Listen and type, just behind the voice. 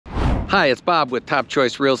Hi, it's Bob with Top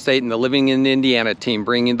Choice Real Estate and the Living in Indiana team,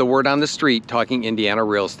 bringing the word on the street, talking Indiana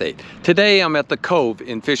real estate. Today I'm at the Cove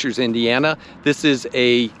in Fishers, Indiana. This is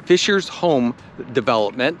a Fischer's Home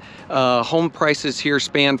development. Home prices here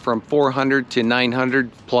span from 400 to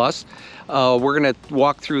 900 plus. We're going to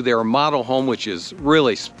walk through their model home, which is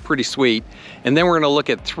really pretty sweet. And then we're going to look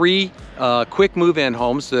at three quick move-in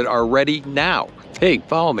homes that are ready now. Hey,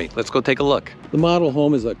 follow me. Let's go take a look. The model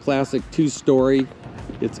home is a classic two-story.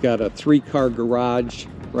 It's got a 3-car garage.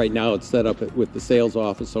 Right now it's set up with the sales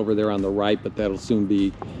office over there on the right, but that'll soon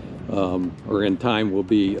be, or in time will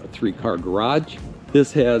be, a 3-car garage.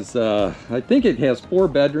 This has, I think it has 4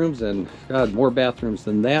 bedrooms and, God, more bathrooms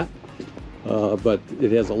than that. But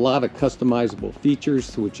it has a lot of customizable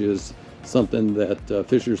features, which is something that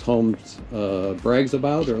Fischer's Homes brags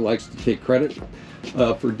about or likes to take credit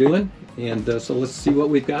for doing. And so let's see what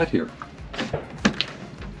we've got here.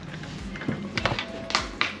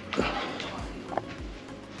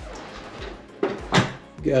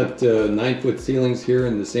 Got 9-foot ceilings here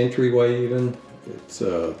in this entryway even. It's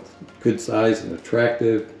good size and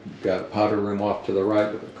attractive. You've got a powder room off to the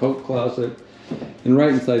right with a coat closet. And right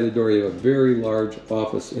inside the door you have a very large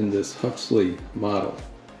office in this Huxley model.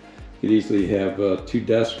 You could easily have 2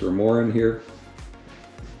 desks or more in here.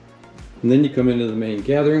 And then you come into the main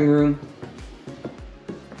gathering room.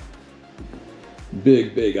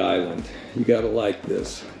 Big island. You gotta like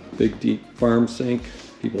this. Big deep farm sink.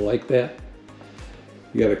 People like that.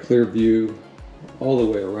 You got a clear view all the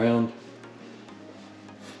way around.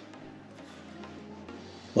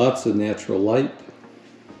 Lots of natural light.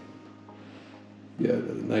 You got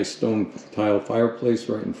a nice stone tile fireplace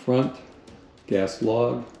right in front. Gas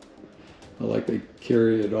log. I like they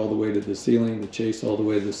carry it all the way to the ceiling, the chase all the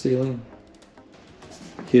way to the ceiling.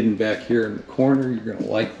 Hidden back here in the corner, you're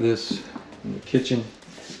gonna like this. In the kitchen,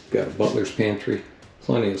 got a butler's pantry.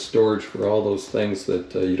 Plenty of storage for all those things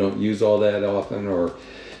that you don't use all that often, or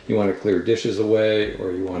you want to clear dishes away,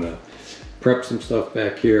 or you want to prep some stuff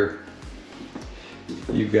back here.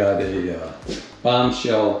 You've got a bomb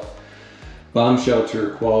shelter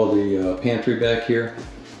quality pantry back here.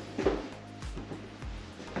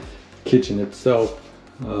 Kitchen itself,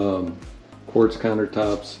 quartz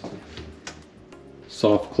countertops,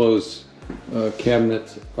 soft close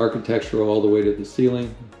cabinets, architectural all the way to the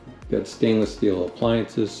ceiling. Got stainless steel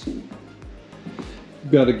appliances. You've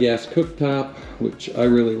got a gas cooktop, which I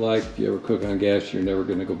really like. If you ever cook on gas, you're never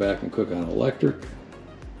going to go back and cook on electric.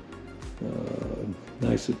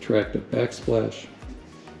 Nice attractive backsplash.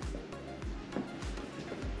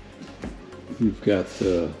 You've got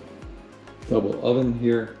a double oven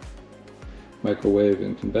here, microwave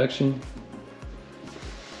and convection.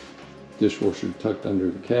 Dishwasher tucked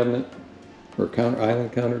under the cabinet, or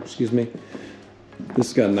island counter, excuse me. This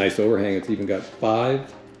has got a nice overhang. It's even got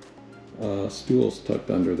 5 stools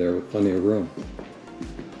tucked under there with plenty of room.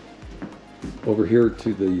 Over here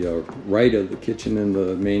to the right of the kitchen and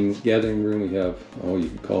the main gathering room, we have, oh, you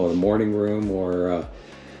could call it a morning room, or I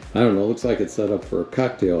don't know, it looks like it's set up for a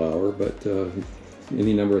cocktail hour, but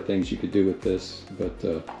any number of things you could do with this. But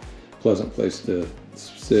pleasant place to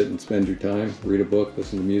sit and spend your time, read a book,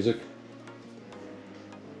 listen to music.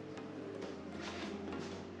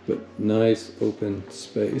 But nice open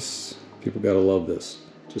space. People gotta love this.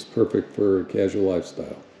 Just perfect for casual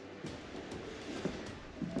lifestyle.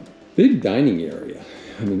 Big dining area.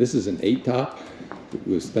 I mean, this is an 8-top. If it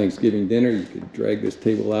was Thanksgiving dinner, you could drag this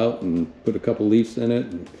table out and put a couple leaves in it,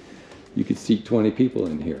 and you could seat 20 people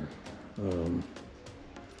in here.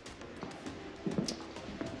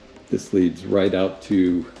 This leads right out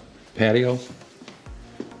to patio,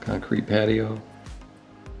 concrete patio.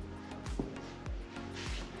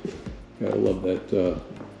 Gotta love that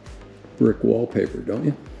brick wallpaper, don't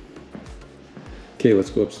you? Okay,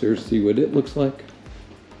 let's go upstairs and see what it looks like.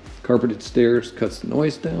 Carpeted stairs cuts the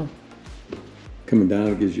noise down. Coming down,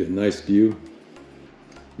 it gives you a nice view.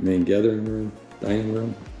 Main gathering room, dining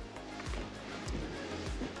room.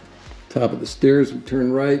 Top of the stairs, we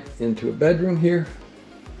turn right into a bedroom here.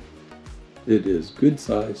 It is good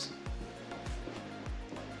size.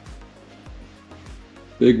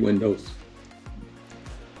 Big windows.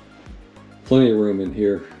 Plenty of room in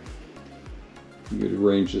here. You could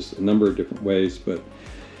arrange this a number of different ways, but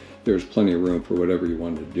there's plenty of room for whatever you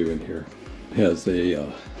wanted to do in here. It has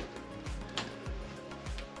a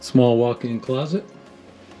small walk-in closet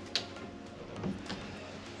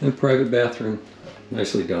and a private bathroom.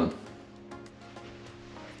 Nicely done.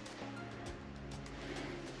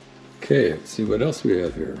 Okay, let's see what else we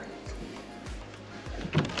have here.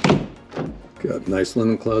 Got a nice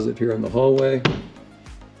linen closet here in the hallway.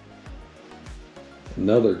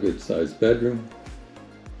 Another good sized bedroom.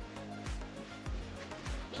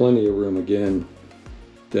 plenty of room again,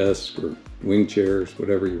 desk or wing chairs,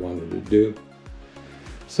 whatever you wanted to do.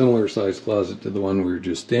 Similar size closet to the one we were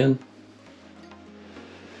just in.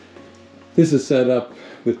 This is set up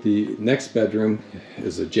with the next bedroom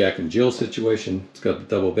as a Jack and Jill situation. It's got the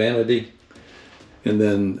double vanity, and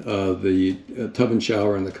then the tub and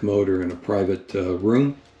shower and the commode are in a private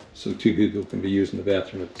room, so two people can be using the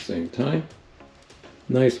bathroom at the same time.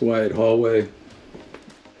 Nice wide hallway.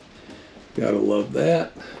 Gotta love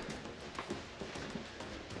that.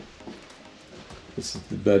 This is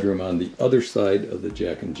the bedroom on the other side of the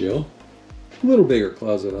Jack and Jill. A little bigger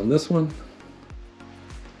closet on this one.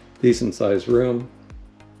 Decent sized room.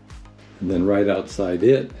 And then right outside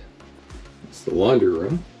it's the laundry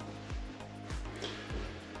room.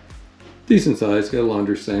 Decent size, got a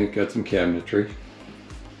laundry sink, got some cabinetry.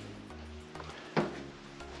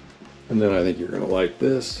 And then I think you're gonna like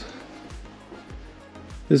this.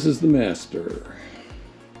 This is the master.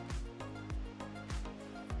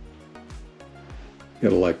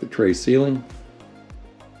 Gotta like the tray ceiling.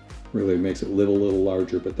 Really makes it live a little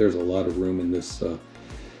larger, but there's a lot of room in this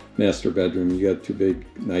master bedroom. You got two big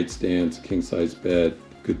nightstands, king size bed,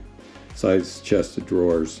 good size chest of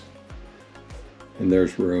drawers. And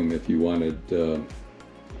there's room if you wanted,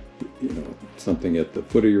 something at the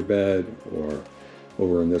foot of your bed, or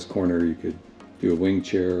over in this corner you could do a wing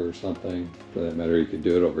chair or something. For that matter, you could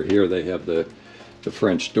do it over here. They have the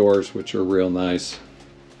French doors, which are real nice.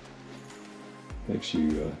 Makes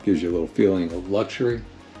you, gives you a little feeling of luxury.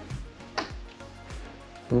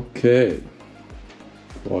 Okay,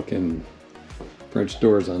 walk-in French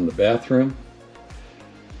doors on the bathroom.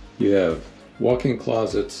 You have walk-in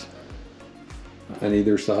closets on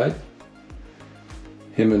either side,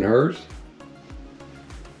 him and hers.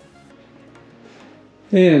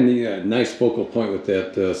 And you got a nice focal point with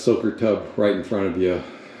that soaker tub right in front of you.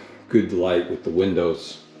 Good light with the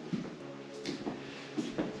windows.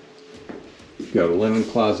 You've got a linen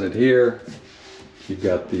closet here. You've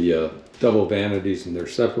got the double vanities, and they're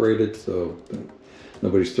separated so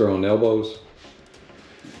nobody's throwing elbows.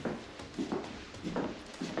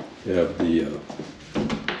 You have the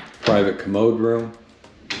private commode room.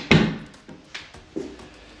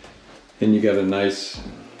 And you got a nice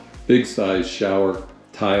big size shower,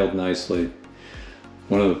 tiled nicely.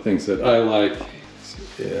 One of the things that I like,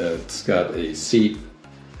 it's got a seat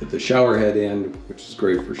at the shower head end, which is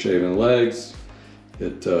great for shaving legs.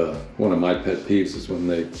 One of my pet peeves is when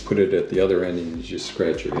they put it at the other end and you just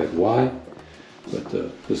scratch your head. Why? But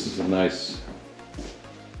this is a nice,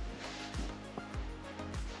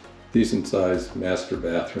 decent sized master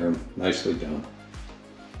bathroom, nicely done.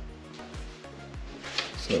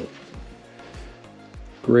 So,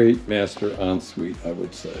 great master ensuite, I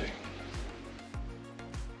would say.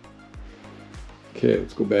 Okay,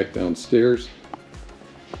 let's go back downstairs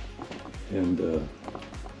and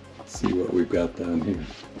see what we've got down here.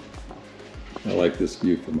 I like this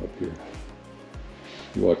view from up here.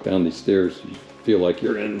 You walk down these stairs, you feel like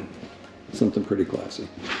you're in something pretty classy.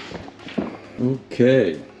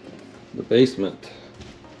 Okay, the basement.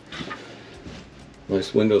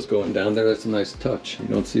 Nice windows going down there. That's a nice touch. You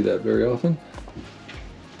don't see that very often.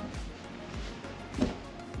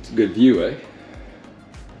 It's a good view, eh?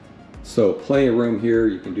 So plenty of room here.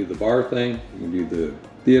 You can do the bar thing. You can do the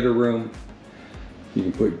theater room. You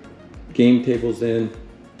can put game tables in,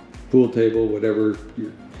 pool table, whatever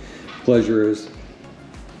your pleasure is.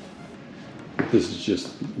 This is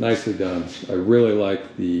just nicely done. I really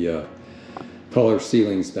like the color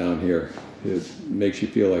ceilings down here. It makes you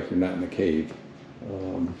feel like you're not in a cave.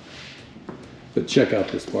 But check out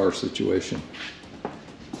this bar situation.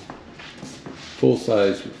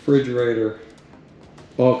 Full-size refrigerator,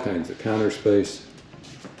 all kinds of counter space,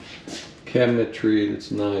 cabinetry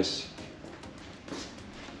that's nice.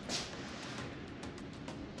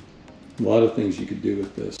 A lot of things you could do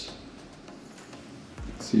with this.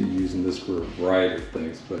 See you using this for a variety of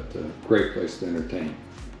things, but great place to entertain.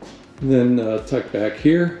 And then tucked back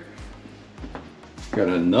here, got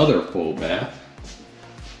another full bath.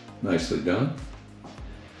 Nicely done.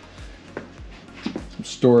 Some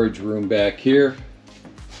storage room back here.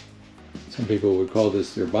 Some people would call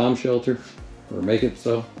this their bomb shelter, or make it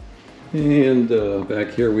so. And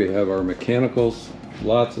back here we have our mechanicals.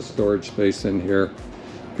 Lots of storage space in here.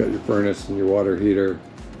 Got your furnace and your water heater.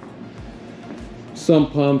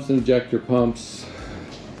 Sump pumps, injector pumps,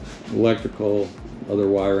 electrical, other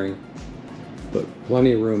wiring. But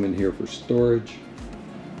plenty of room in here for storage.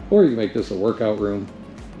 Or you can make this a workout room.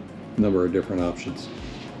 Number of different options.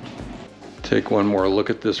 Take one more look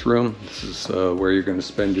at this room. This is where you're going to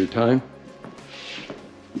spend your time.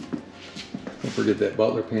 Don't forget that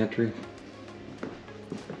butler pantry.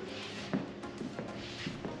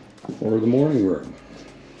 or the morning room,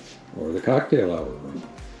 or the cocktail hour room.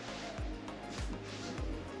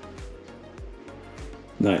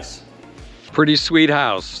 Nice. Pretty sweet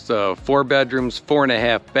house. 4 bedrooms,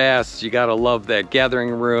 4.5 baths. You gotta love that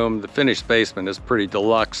gathering room. The finished basement is pretty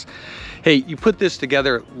deluxe. Hey, you put this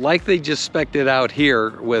together like they just spec'd it out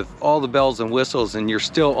here with all the bells and whistles, and you're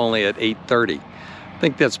still only at $830. I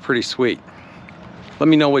think that's pretty sweet. Let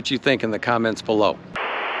me know what you think in the comments below.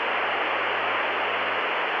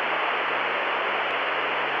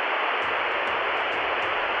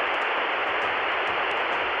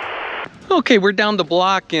 Okay, we're down the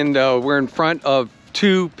block and we're in front of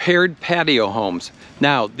 2 paired patio homes.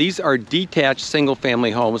 Now, these are detached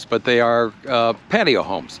single-family homes, but they are patio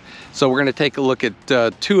homes. So we're gonna take a look at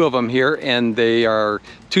 2 of them here, and they are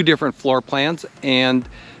 2 different floor plans, and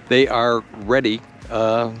they are ready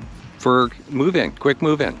for move-in, quick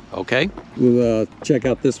move-in, okay? We'll check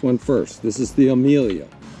out this one first. This is the Amelia.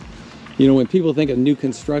 You know, when people think of new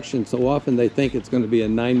construction, so often they think it's gonna be a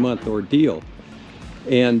 9-month ordeal.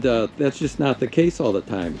 And that's just not the case all the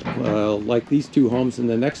time. Like these 2 homes and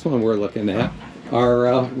the next one we're looking at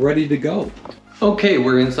are ready to go. Okay,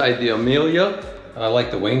 we're inside the Amelia. I like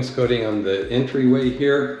the wainscoting on the entryway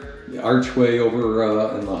here. The archway over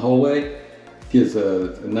in the hallway gives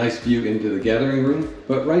a nice view into the gathering room.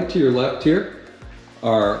 But right to your left here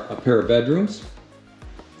are a pair of bedrooms.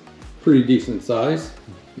 Pretty decent size.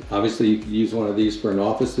 Obviously you could use one of these for an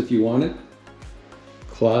office if you wanted.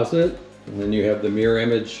 Closet. And then you have the mirror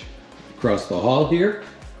image across the hall here.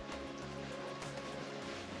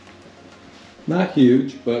 Not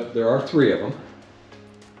huge, but there are 3 of them.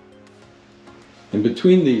 In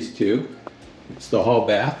between these 2, it's the hall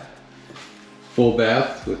bath. Full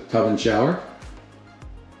bath with tub and shower.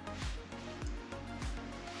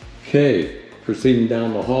 Okay, proceeding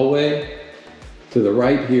down the hallway. To the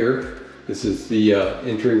right here, this is the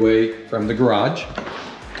entryway from the garage.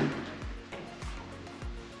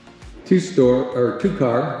 2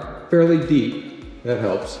 car, fairly deep, that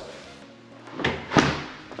helps.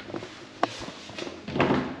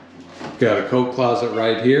 Got a coat closet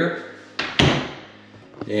right here.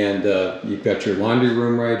 And you've got your laundry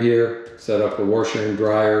room right here, set up a washer and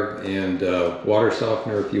dryer and water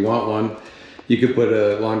softener if you want one. You could put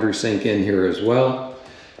a laundry sink in here as well.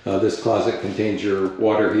 This closet contains your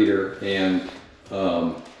water heater and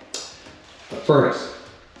a furnace.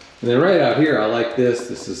 And then right out here, I like this.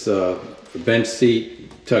 This is a bench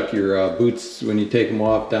seat. Tuck your boots when you take them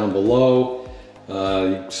off down below.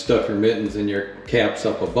 You stuff your mittens and your caps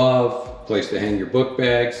up above. Place to hang your book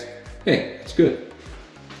bags. Hey, it's good.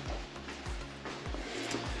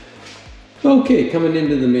 Okay, coming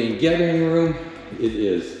into the main gathering room. It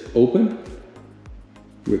is open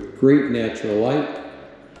with great natural light.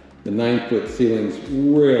 The 9-foot ceilings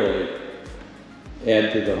really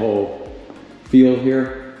add to the whole feel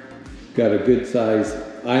here. Got a good sized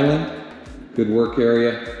island, good work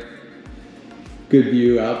area, good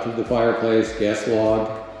view out to the fireplace, gas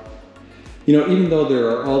log. You know, even though there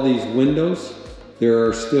are all these windows, there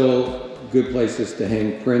are still good places to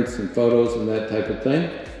hang prints and photos and that type of thing.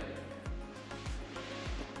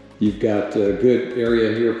 You've got a good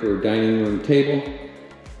area here for a dining room table.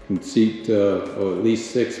 You can seat at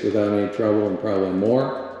least 6 without any trouble and probably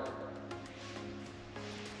more.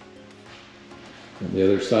 On the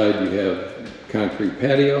other side, you have concrete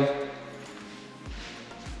patio.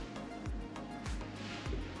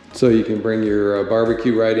 So you can bring your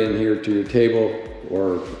barbecue right in here to your table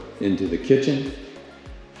or into the kitchen.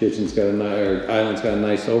 Kitchen's got island's got a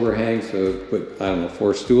nice overhang, so put, I don't know,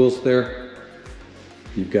 4 stools there.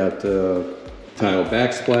 You've got tile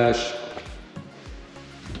backsplash.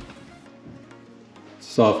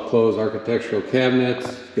 Soft close architectural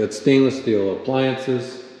cabinets. You've got stainless steel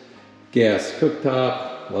appliances. Gas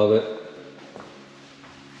cooktop, love it.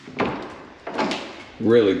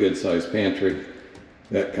 Really good sized pantry.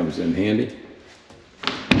 That comes in handy.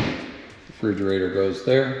 Refrigerator goes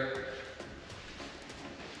there.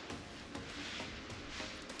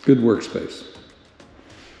 Good workspace.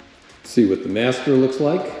 See what the master looks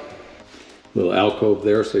like. Little alcove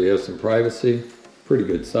there so you have some privacy. Pretty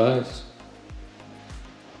good size.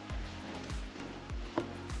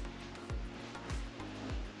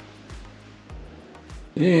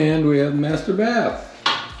 And we have master bath.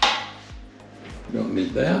 Don't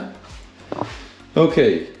need that.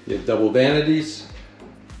 Okay, you have double vanities,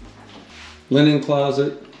 linen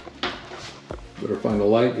closet. Better find a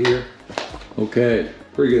light here. Okay,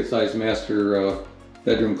 pretty good sized master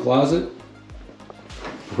bedroom closet.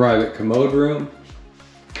 Private commode room.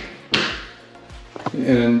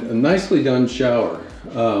 And a nicely done shower.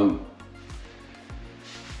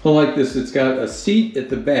 I like this. It's got a seat at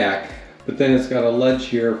the back, but then it's got a ledge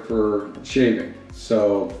here for shaving.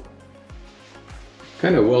 So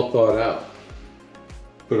kind of well thought out.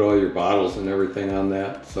 Put all your bottles and everything on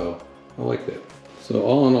that, so I like that. So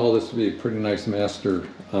all in all, this would be a pretty nice master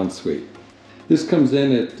ensuite. This comes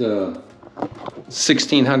in at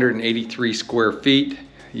 1,683 square feet.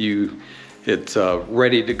 It's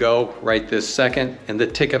ready to go right this second, and the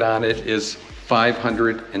ticket on it is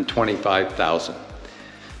 $525,000.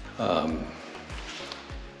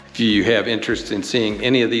 If you have interest in seeing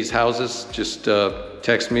any of these houses, just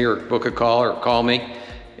text me or book a call or call me,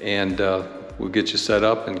 and we'll get you set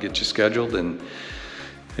up and get you scheduled and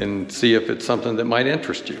see if it's something that might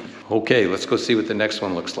interest you. Okay, let's go see what the next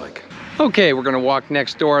one looks like. Okay, we're gonna walk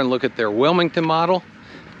next door and look at their Wilmington model.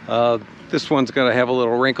 This one's gonna have a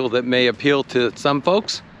little wrinkle that may appeal to some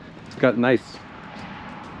folks. It's got nice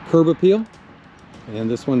curb appeal. And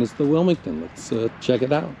this one is the Wilmington. Let's check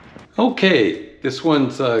it out. Okay, this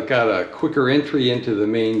one's got a quicker entry into the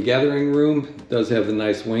main gathering room. It does have the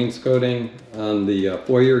nice wainscoting on the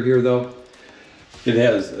foyer here though. It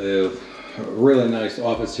has a really nice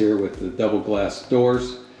office here with the double glass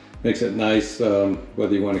doors. Makes it nice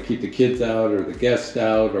whether you want to keep the kids out or the guests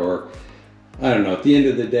out, or I don't know. At the end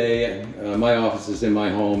of the day, my office is in my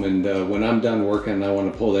home, and when I'm done working, I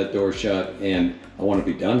want to pull that door shut and I want to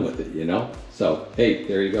be done with it, you know? So, hey,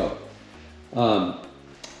 there you go.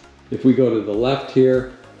 If we go to the left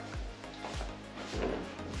here,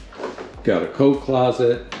 got a coat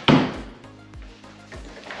closet.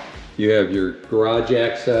 You have your garage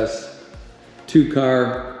access,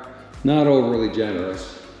 2-car, not overly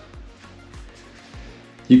generous.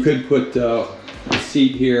 You could put a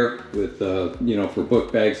seat here with, you know, for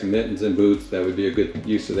book bags and mittens and boots. That would be a good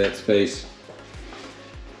use of that space.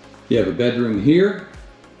 You have a bedroom here.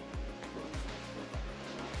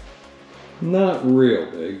 Not real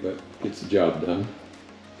big, but gets the job done.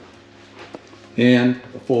 And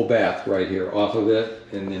a full bath right here off of it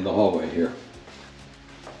and in the hallway here.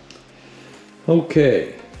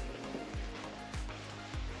 Okay.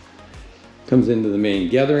 Comes into the main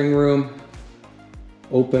gathering room.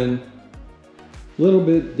 Open. A little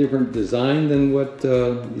bit different design than what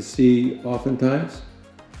you see oftentimes.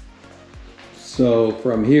 So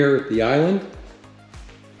from here at the island,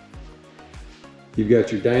 you've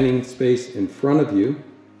got your dining space in front of you.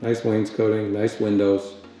 Nice wainscoting, nice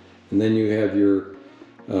windows. And then you have your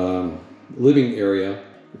living area,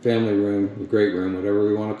 the family room, the great room, whatever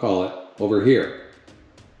we want to call it, over here.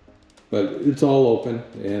 But it's all open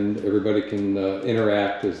and everybody can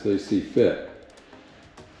interact as they see fit.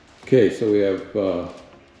 Okay, so we have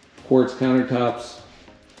quartz countertops.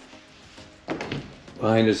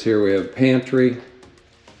 Behind us here we have pantry.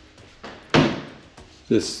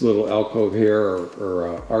 This little alcove here,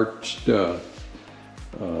 or arched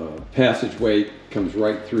passageway, comes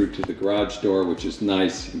right through to the garage door, which is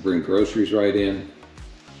nice. You bring groceries right in.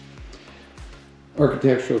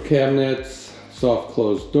 Architectural cabinets, soft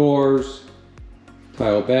closed doors,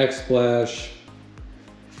 tile backsplash,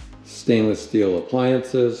 stainless steel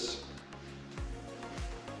appliances,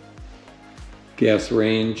 gas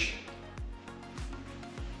range,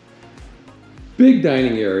 big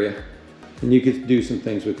dining area. And you could do some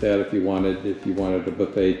things with that if you wanted a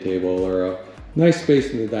buffet table or a nice space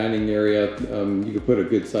in the dining area. You could put a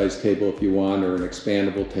good sized table if you want, or an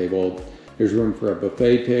expandable table. There's room for a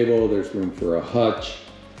buffet table, there's room for a hutch.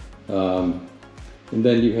 And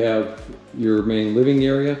then you have your main living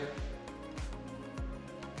area.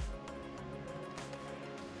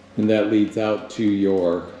 And that leads out to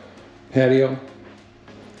your patio,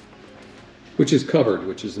 which is covered,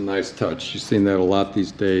 which is a nice touch. You've seen that a lot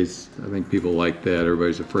these days. I think people like that.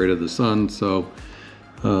 Everybody's afraid of the sun, so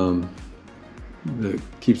it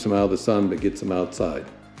keeps them out of the sun, but gets them outside.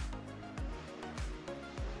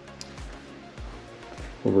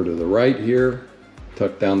 Over to the right here,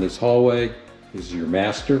 tucked down this hallway, is your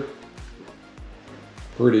master.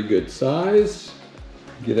 Pretty good size.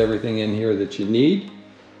 Get everything in here that you need.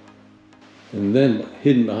 And then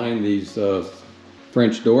hidden behind these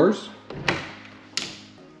French doors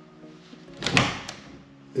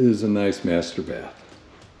is a nice master bath.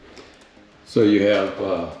 So you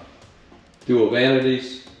have dual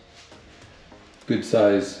vanities, good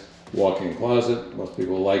size walk-in closet. Most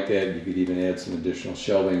people like that. You could even add some additional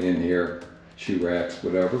shelving in here, shoe racks,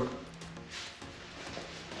 whatever.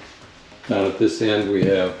 Now at this end we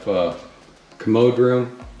have commode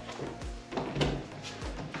room,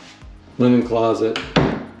 linen closet,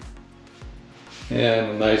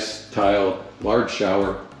 and a nice tiled large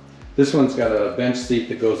shower. This one's got a bench seat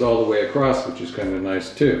that goes all the way across, which is kind of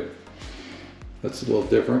nice too. That's a little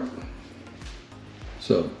different.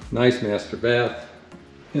 So nice master bath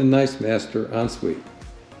and nice master ensuite.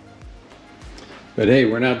 But hey,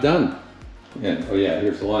 we're not done. And oh yeah,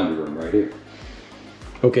 here's the laundry room right here.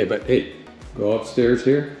 Okay, but hey, go upstairs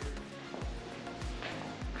here.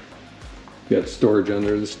 Got storage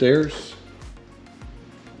under the stairs.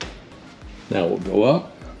 Now we'll go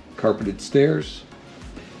up, carpeted stairs.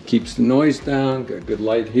 Keeps the noise down, got good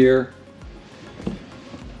light here.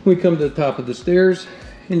 We come to the top of the stairs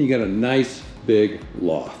and you got a nice big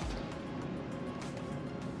loft.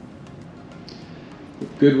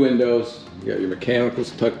 With good windows, you got your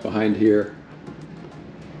mechanicals tucked behind here.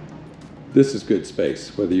 This is good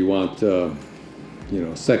space, whether you want you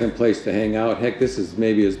know, second place to hang out. Heck, this is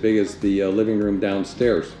maybe as big as the living room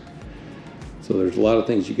downstairs. So there's a lot of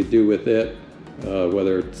things you could do with it,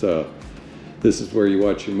 whether it's this is where you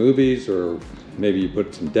watch your movies, or maybe you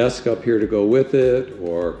put some desks up here to go with it,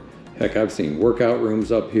 or heck, I've seen workout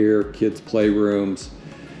rooms up here, kids' playrooms.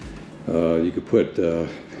 You could put you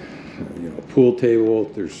know, a pool table.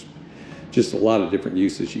 There's just a lot of different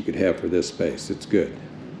uses you could have for this space. It's good.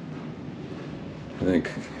 I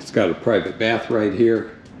think it's got a private bath right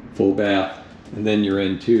here, full bath, and then you're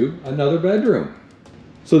into another bedroom.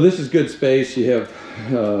 So this is good space. You have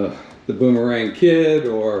the boomerang kid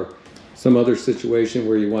or some other situation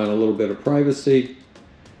where you want a little bit of privacy.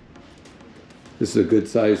 This is a good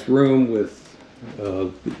sized room with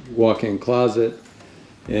walk-in closet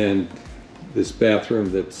and this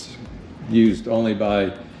bathroom that's used only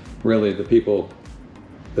by really the people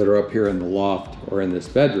that are up here in the loft or in this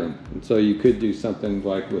bedroom. And so you could do something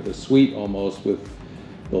like with a suite almost, with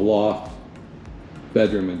the loft,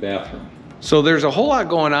 bedroom, and bathroom. So there's a whole lot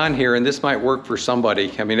going on here, and this might work for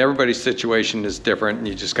somebody. I mean, everybody's situation is different, and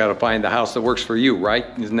you just got to find the house that works for you, right?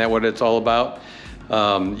 Isn't that what it's all about?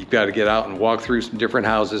 You've got to get out and walk through some different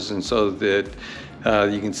houses, and so that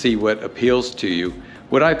you can see what appeals to you.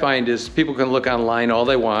 What I find is people can look online all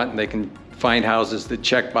they want, and they can find houses that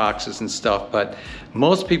check boxes and stuff, but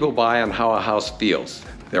most people buy on how a house feels.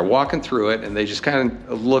 They're walking through it and they just kind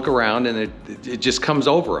of look around, and it just comes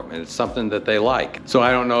over them, and it's something that they like. So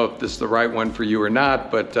I don't know if this is the right one for you or not,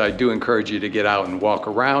 but I do encourage you to get out and walk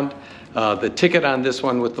around. The ticket on this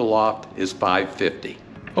one with the loft is $550.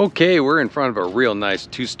 Okay, we're in front of a real nice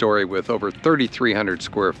two-story with over 3,300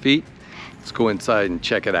 square feet. Let's go inside and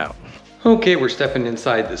check it out. Okay, we're stepping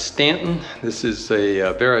inside the Stanton. This is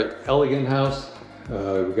a very elegant house.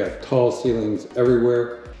 We've got tall ceilings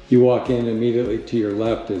everywhere. You walk in, immediately to your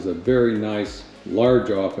left is a very nice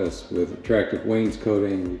large office with attractive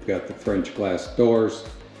wainscoting. You've got the French glass doors.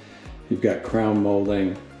 You've got crown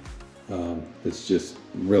molding. It's just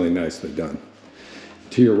really nicely done.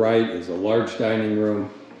 To your right is a large dining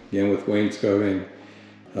room, again with wainscoting.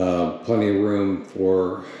 Plenty of room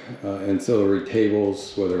for ancillary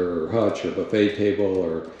tables, whether hutch or buffet table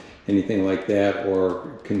or anything like that,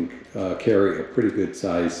 or can carry a pretty good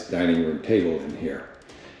sized dining room table in here.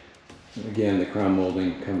 And again, the crown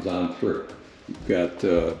molding comes on through. You've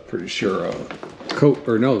got, pretty sure, a coat,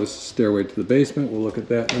 or no, this is stairway to the basement. We'll look at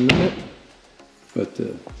that in a minute. But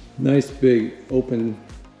nice big open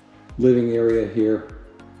living area here.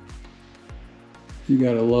 You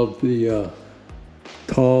gotta love the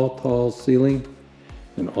tall ceiling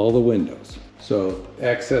and all the windows. So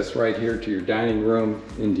access right here to your dining room,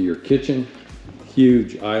 into your kitchen.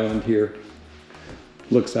 Huge island here.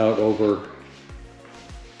 Looks out over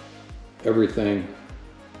everything.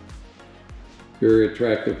 Very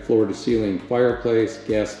attractive floor to ceiling fireplace,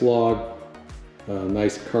 gas log,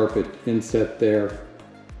 nice carpet inset there.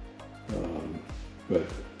 But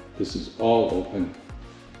this is all open.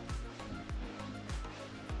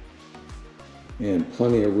 And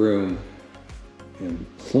plenty of room and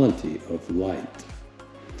plenty of light.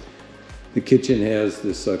 The kitchen has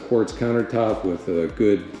this quartz countertop with a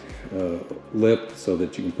good lip so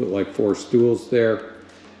that you can put like 4 stools there.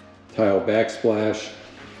 Tile backsplash.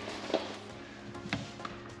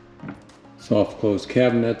 Soft closed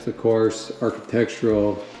cabinets, of course.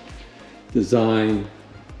 Architectural design.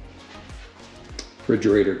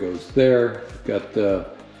 Refrigerator goes there. Got the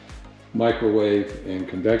microwave and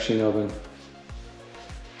convection oven.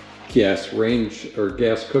 Gas range or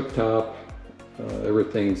gas cooktop.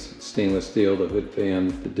 Everything's stainless steel, the hood fan,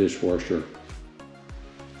 the dishwasher.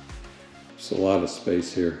 Just a lot of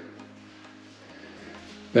space here.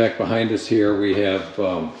 Back behind us here we have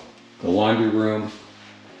the laundry room,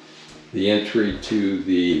 the entry to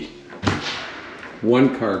the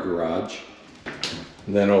 1-car garage.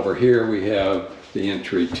 And then over here we have the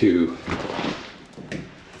entry to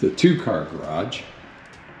the 2-car garage.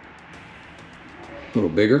 A little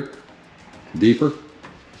bigger, deeper.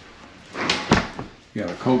 You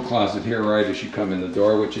got a coat closet here right as you come in the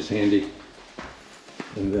door, which is handy.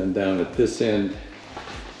 And then down at this end,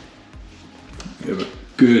 you have a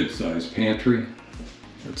good sized pantry.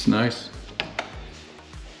 That's nice.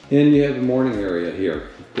 And you have a morning area here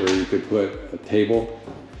where you could put a table,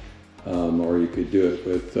 or you could do it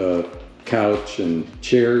with a couch and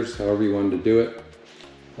chairs, however you wanted to do it.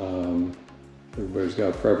 Everybody's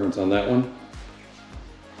got a preference on that one.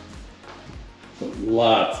 But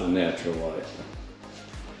lots of natural light.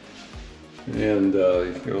 And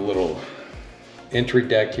you've got a little entry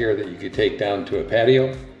deck here that you could take down to a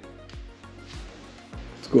patio.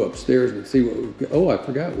 Let's go upstairs and see what we've got. Oh, I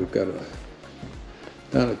forgot, we've got a,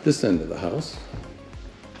 down at this end of the house,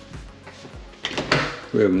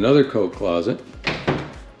 we have another coat closet.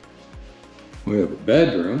 We have a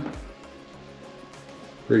bedroom,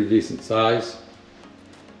 pretty decent size.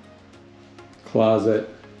 Closet.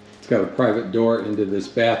 It's got a private door into this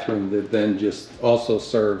bathroom that then just also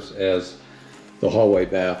serves as the hallway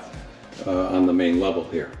bath on the main level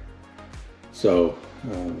here. So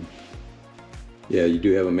yeah, you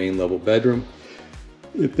do have a main level bedroom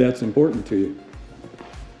if that's important to you.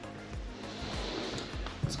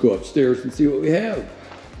 Let's go upstairs and see what we have.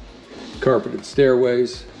 Carpeted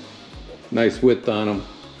stairways, nice width on them.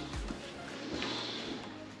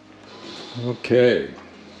 Okay,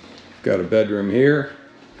 got a bedroom here,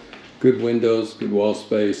 good windows, good wall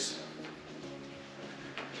space.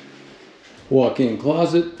 Walk-in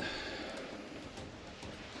closet.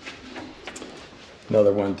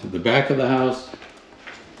 Another one to the back of the house.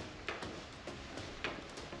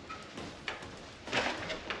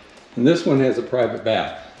 And this one has a private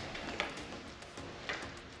bath.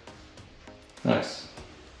 Nice.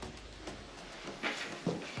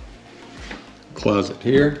 Closet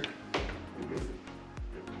here.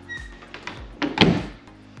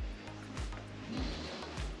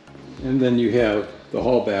 And then you have the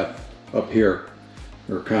hall bath up here,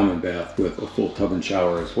 or common bath with a full tub and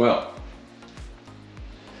shower as well.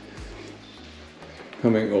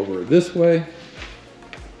 Coming over this way,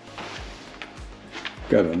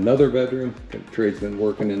 got another bedroom. Got a tradesman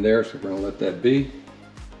working in there, so we're gonna let that be.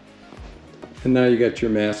 And now you got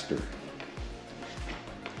your master.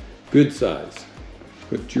 Good size.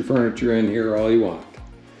 Put your furniture in here all you want.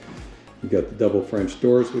 You got the double French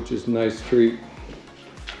doors, which is a nice treat.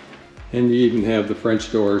 And you even have the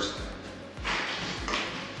French doors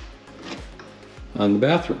on the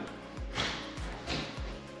bathroom.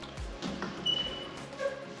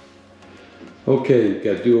 Okay, you've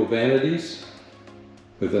got dual vanities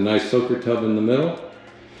with a nice soaker tub in the middle.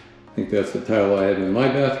 I think that's the tile I have in my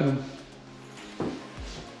bathroom.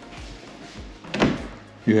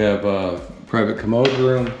 You have a private commode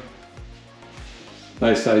room.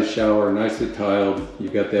 Nice size shower, nicely tiled.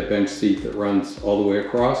 You've got that bench seat that runs all the way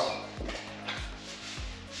across.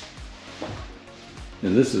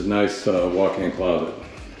 And this is nice walk-in closet.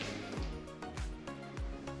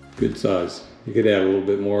 Good size. You could add a little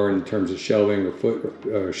bit more in terms of shelving or foot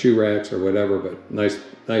or shoe racks or whatever, but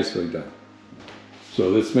nicely done.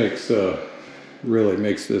 So this makes really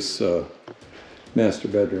makes this master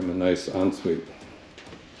bedroom a nice ensuite.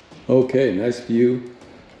 Okay, nice view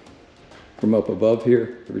from up above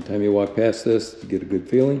here. Every time you walk past this, you get a good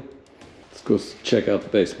feeling. Let's go check out the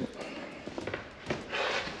basement.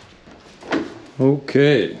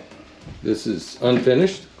 Okay, this is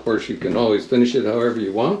unfinished. Of course, you can always finish it however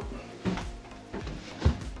you want.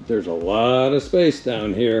 There's a lot of space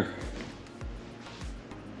down here.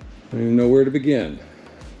 I don't even know where to begin.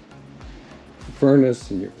 The furnace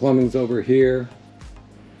and your plumbing's over here.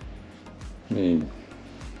 I mean,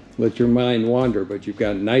 let your mind wander, but you've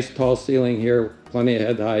got a nice tall ceiling here, plenty of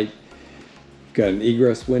head height. You've got an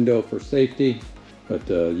egress window for safety. But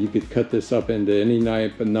you could cut this up into any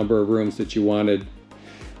number of rooms that you wanted.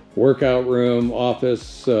 Workout room,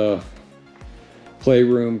 office,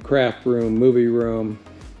 playroom, craft room, movie room.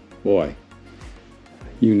 Boy,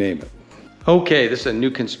 you name it. Okay, this is a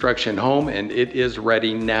new construction home and it is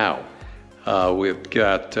ready now. We've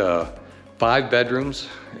got 5 bedrooms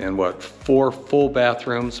and 4 full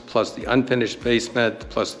bathrooms, plus the unfinished basement,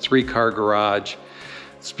 plus 3-car garage.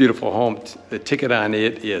 It's a beautiful home. The ticket on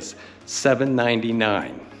it is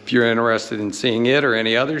 $799. If you're interested in seeing it or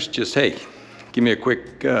any others, just, hey, give me a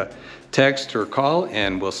quick text or call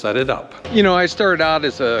and we'll set it up. You know, I started out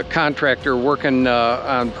as a contractor working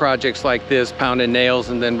on projects like this, pounding nails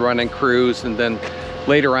and then running crews, and then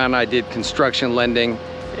later on I did construction lending.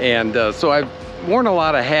 And so I've worn a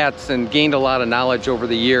lot of hats and gained a lot of knowledge over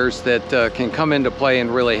the years that can come into play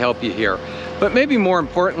and really help you here. But maybe more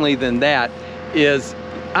importantly than that is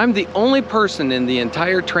I'm the only person in the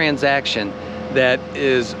entire transaction that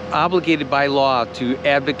is obligated by law to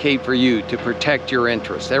advocate for you, to protect your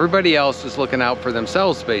interests. Everybody else is looking out for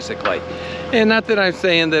themselves, basically. And not that I'm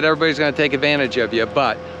saying that everybody's going to take advantage of you,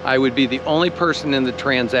 but I would be the only person in the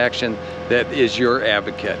transaction that is your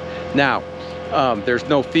advocate. Now, there's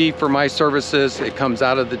no fee for my services. It comes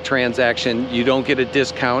out of the transaction. You don't get a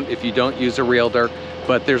discount if you don't use a realtor,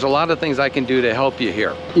 but there's a lot of things I can do to help you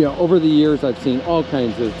here. You know, over the years, I've seen all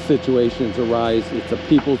kinds of situations arise. It's a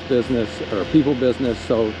people's business or a people business,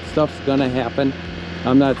 so stuff's gonna happen.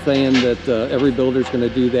 I'm not saying that every builder's gonna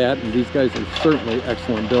do that, and these guys are certainly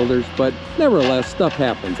excellent builders, but nevertheless, stuff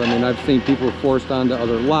happens. I mean, I've seen people forced onto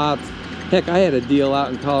other lots. Heck, I had a deal out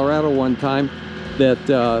in Colorado one time that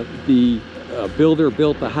the builder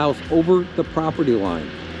built the house over the property line.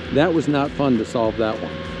 That was not fun to solve that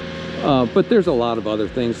one. But there's a lot of other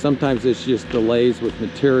things. Sometimes it's just delays with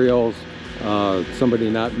materials, somebody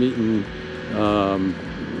not meeting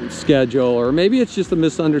schedule, or maybe it's just a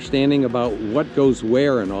misunderstanding about what goes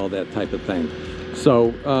where and all that type of thing.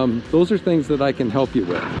 So those are things that I can help you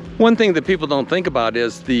with. One thing that people don't think about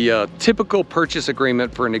is the typical purchase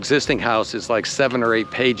agreement for an existing house is like 7 or 8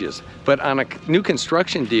 pages. But on a new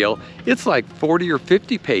construction deal, it's like 40 or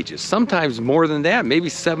 50 pages, sometimes more than that, maybe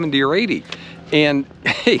 70 or 80. And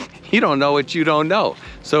hey, you don't know what you don't know.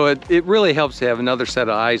 So it really helps to have another set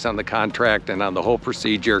of eyes on the contract and on the whole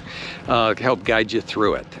procedure, help guide you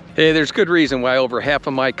through it. Hey, there's good reason why over half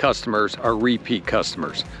of my customers are repeat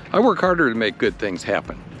customers. I work harder to make good things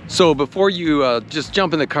happen. So before you just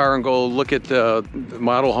jump in the car and go look at the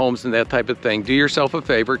model homes and that type of thing, do yourself a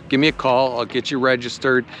favor, give me a call, I'll get you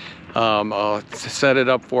registered. I'll set it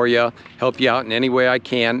up for you, help you out in any way I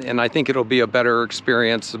can, and I think it'll be a better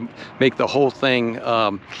experience, make the whole thing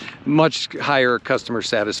much higher customer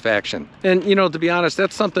satisfaction. And you know, to be honest,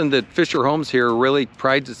 that's something that Fischer Homes here really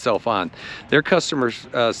prides itself on. Their customer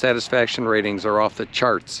satisfaction ratings are off the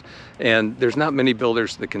charts, and there's not many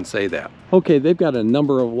builders that can say that. Okay, they've got a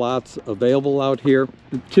number of lots available out here.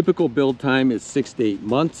 The typical build time is 6 to 8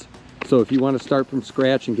 months. So if you want to start from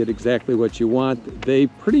scratch and get exactly what you want, they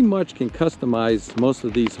pretty much can customize most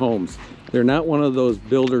of these homes. They're not one of those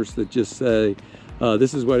builders that just say,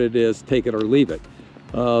 this is what it is, take it or leave it.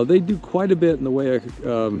 They do quite a bit in the way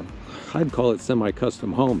of, I'd call it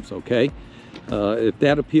semi-custom homes, okay? If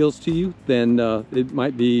that appeals to you, then it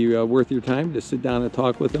might be worth your time to sit down and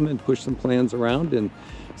talk with them and push some plans around and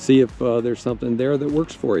see if there's something there that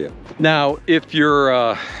works for you. Now, if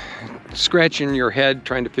you're scratching your head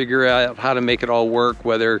trying to figure out how to make it all work,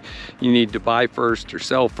 whether you need to buy first or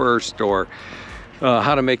sell first, or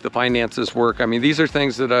how to make the finances work, I mean, these are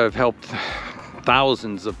things that I've helped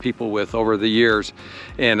thousands of people with over the years,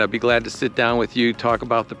 and I'd be glad to sit down with you, talk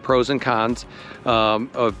about the pros and cons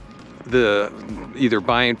of the either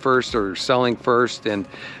buying first or selling first, and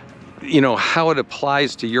you know, how it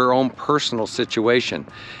applies to your own personal situation.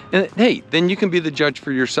 And hey, then you can be the judge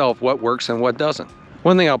for yourself what works and what doesn't.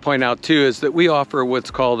 One thing I'll point out too is that we offer what's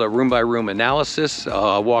called a room-by-room analysis.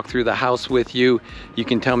 I'll walk through the house with you. You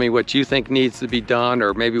can tell me what you think needs to be done,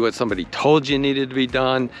 or maybe what somebody told you needed to be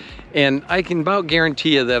done. And I can about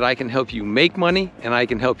guarantee you that I can help you make money and I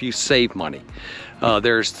can help you save money.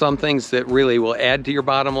 There's some things that really will add to your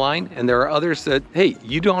bottom line, and there are others that, hey,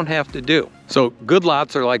 you don't have to do. So good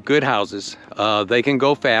lots are like good houses. They can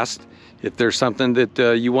go fast. If there's something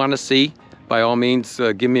that you want to see, by all means,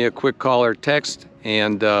 give me a quick call or text,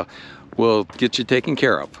 and we'll get you taken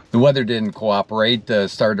care of. The weather didn't cooperate.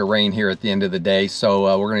 Started to rain here at the end of the day,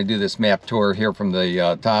 so we're going to do this map tour here from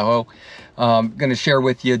the Tahoe. I'm going to share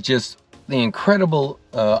with you just the incredible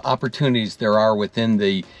opportunities there are within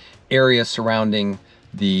the area surrounding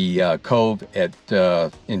the Cove at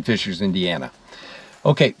in Fishers, Indiana.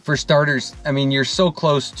 Okay, for starters, I mean, you're so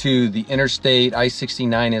close to the interstate.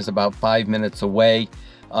 I-69 is about 5 minutes away.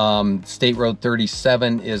 State Road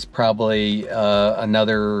 37 is probably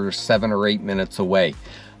another 7 or 8 minutes away.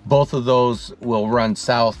 Both of those will run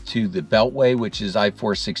south to the Beltway, which is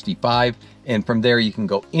I-465, and from there you can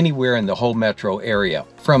go anywhere in the whole metro area.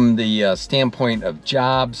 From the standpoint of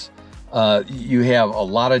jobs, you have a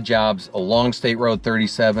lot of jobs along State Road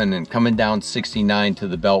 37 and coming down 69 to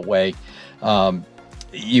the Beltway.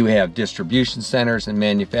 You have distribution centers and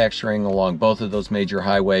manufacturing along both of those major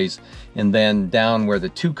highways. And then down where the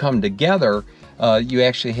two come together, you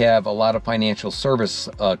actually have a lot of financial service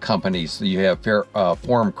companies. So you have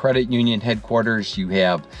Forum Credit Union headquarters, you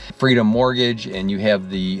have Freedom Mortgage, and you have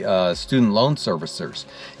the student loan servicers.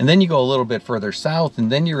 And then you go a little bit further south,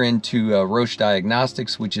 and then you're into Roche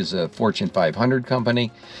Diagnostics, which is a Fortune 500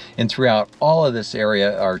 company. And throughout all of this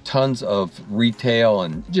area are tons of retail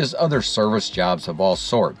and just other service jobs of all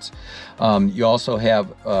sorts. You also have,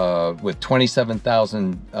 with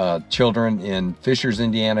 27,000 children in Fishers,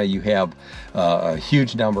 Indiana, you have a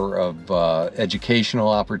huge number of educational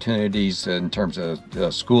opportunities in terms of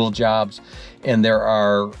school jobs. And there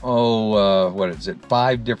are, what is it,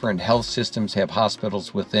 5 different health systems have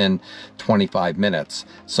hospitals within 25 minutes.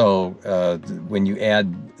 So when you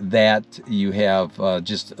add that, you have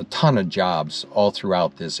just a ton of jobs all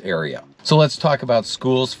throughout this area. So let's talk about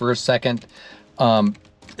schools for a second.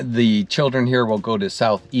 The children here will go to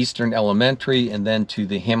Southeastern Elementary and then to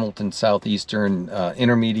the Hamilton Southeastern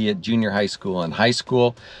Intermediate, Junior High School, and High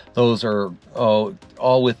School. Those are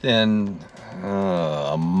all within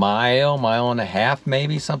a mile and a half,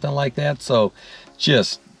 maybe, something like that. So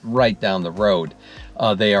just right down the road.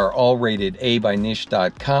 They are all rated A by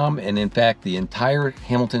niche.com, and in fact the entire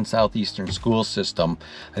Hamilton Southeastern school system,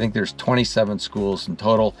 I think there's 27 schools in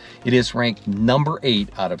total, it is ranked number 8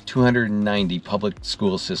 out of 290 public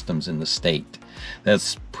school systems in the state.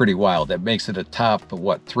 That's pretty wild. That makes it a top of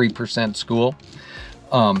what, 3% school.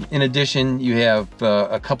 In addition, you have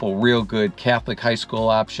a couple real good Catholic high school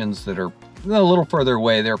options that are a little further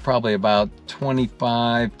away. They're probably about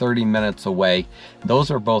 25-30 minutes away. Those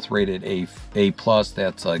are both rated A+.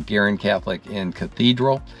 That's Guerin Catholic and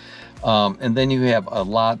Cathedral. And then you have a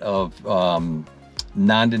lot of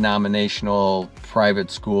non-denominational private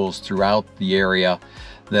schools throughout the area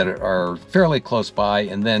that are fairly close by.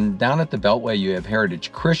 And then down at the Beltway, you have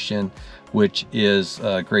Heritage Christian, which is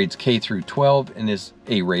grades K through 12 and is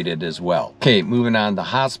A-rated as well. Okay, moving on to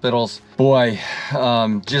hospitals. Boy,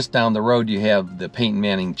 just down the road you have the Peyton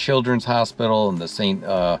Manning Children's Hospital and the St.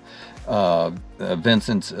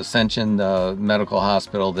 Vincent's Ascension Medical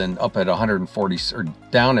Hospital. Then up at 140, or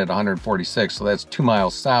down at 146, so that's 2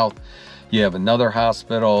 miles south. You have another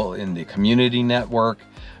hospital in the community network.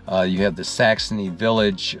 You have the Saxony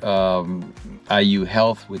Village IU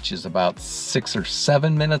Health, which is about 6 or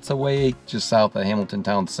 7 minutes away, just south of Hamilton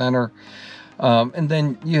Town Center. And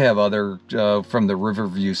then you have other from the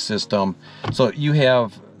Riverview system. So you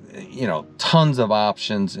have, you know, tons of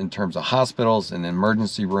options in terms of hospitals and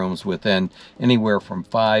emergency rooms within anywhere from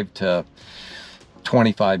 5 to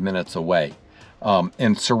 25 minutes away.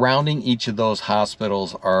 And surrounding each of those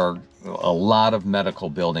hospitals are a lot of medical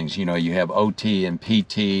buildings. You know, you have OT and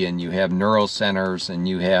PT, and you have neuro centers, and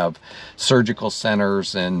you have surgical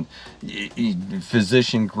centers, and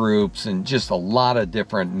physician groups, and just a lot of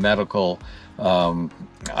different medical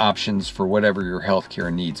options for whatever your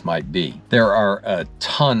healthcare needs might be. There are a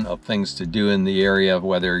ton of things to do in the area,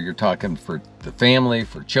 whether you're talking for the family,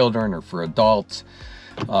 for children, or for adults.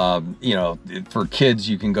 You know, for kids,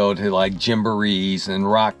 you can go to like gymborees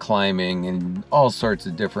and rock climbing and all sorts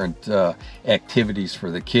of different activities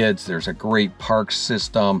for the kids. There's a great park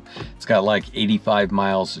system. It's got like 85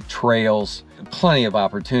 miles of trails, plenty of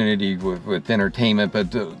opportunity with entertainment.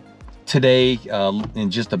 But today,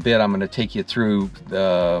 in just a bit, I'm going to take you through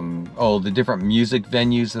the different music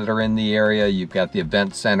venues that are in the area. You've got the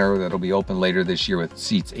event center that'll be open later this year with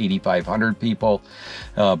seats 8,500 people.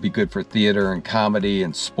 Be good for theater and comedy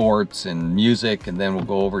and sports and music. And then we'll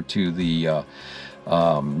go over to the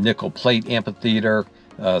Nickel Plate Amphitheater.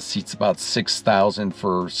 Seats about 6,000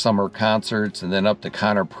 for summer concerts, and then up to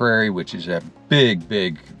Conner Prairie, which is a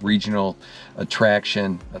big regional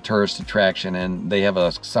attraction, a tourist attraction, and they have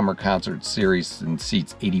a summer concert series and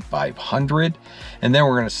seats 8,500. And then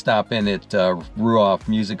we're going to stop in at Ruoff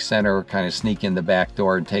Music Center, kind of sneak in the back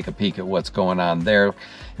door and take a peek at what's going on there.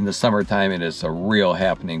 In the summertime, it is a real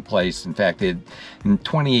happening place. In fact, in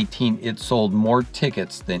 2018, it sold more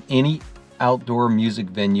tickets than any outdoor music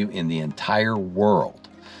venue in the entire world.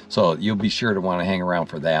 So you'll be sure to want to hang around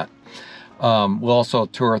for that. We'll also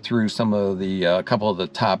tour through some of the couple of the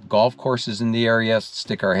top golf courses in the area,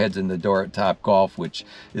 stick our heads in the door at Top Golf, which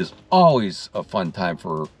is always a fun time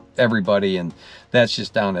for everybody, and that's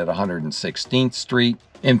just down at 116th Street.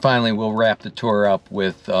 And finally, we'll wrap the tour up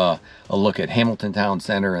with a look at Hamilton Town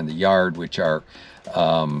Center and the Yard, which are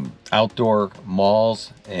outdoor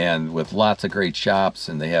malls and with lots of great shops,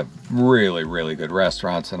 and they have really good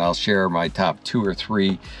restaurants, and I'll share my top 2 or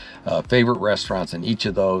 3 favorite restaurants in each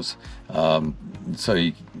of those, so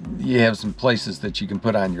you have some places that you can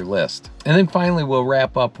put on your list. And then finally, we'll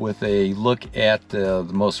wrap up with a look at the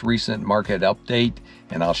most recent market update,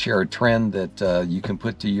 and I'll share a trend that you can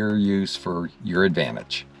put to your use for your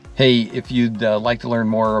advantage. Hey, if you'd like to learn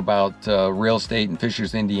more about real estate in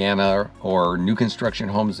Fishers, Indiana, or new construction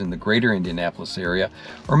homes in the greater Indianapolis area,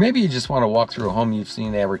 or maybe you just want to walk through a home you've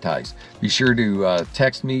seen advertised, be sure to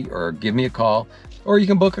text me or give me a call, or you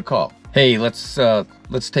can book a call. Hey, let's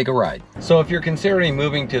take a ride. So if you're considering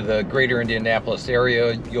moving to the greater Indianapolis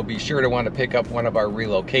area, you'll be sure to want to pick up one of our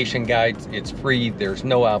relocation guides. It's free, there's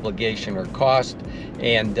no obligation or cost.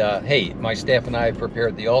 And hey, my staff and I have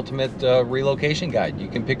prepared the ultimate relocation guide. You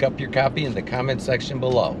can pick up your copy in the comment section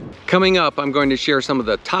below. Coming up, I'm going to share some of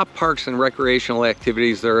the top parks and recreational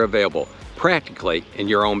activities that are available practically in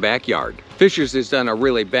your own backyard. Fisher's has done a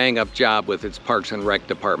really bang-up job with its Parks and Rec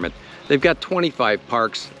department. They've got 25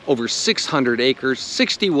 parks, over 600 acres,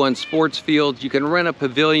 61 sports fields. You can rent a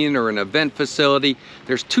pavilion or an event facility.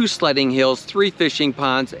 There's 2 sledding hills, 3 fishing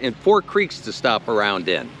ponds, and 4 creeks to stop around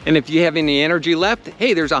in. And if you have any energy left,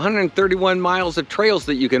 hey, there's 131 miles of trails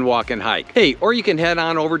that you can walk and hike. Hey, or you can head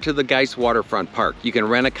on over to the Geist Waterfront Park. You can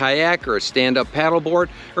rent a kayak or a stand-up paddleboard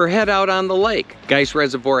or head out on the lake. Geist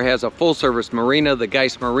Reservoir has a full-service marina, the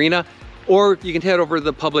Geist Marina, or you can head over to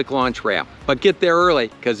the public launch ramp. But get there early,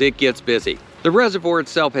 because it gets busy. The reservoir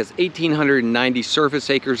itself has 1,890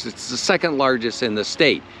 surface acres. It's the 2nd largest in the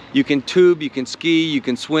state. You can tube, you can ski, you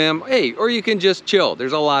can swim, hey, or you can just chill.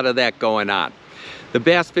 There's a lot of that going on. The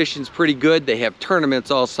bass fishing's pretty good. They have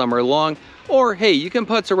tournaments all summer long. Or hey, you can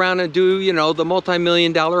putz around and do, you know, the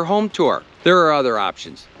multi-million-dollar home tour. There are other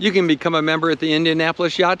options. You can become a member at the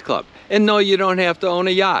Indianapolis Yacht Club. And no, you don't have to own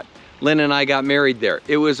a yacht. Lynn and I got married there.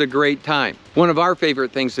 It was a great time. One of our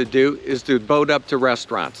favorite things to do is to boat up to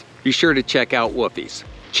restaurants. Be sure to check out Woofie's.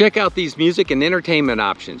 Check out these music and entertainment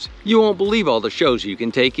options. You won't believe all the shows you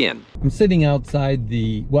can take in. I'm sitting outside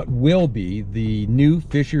what will be the new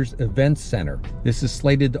Fisher's Events Center. This is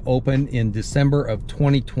slated to open in December of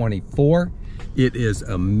 2024. It is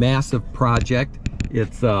a massive project.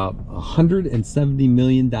 It's $170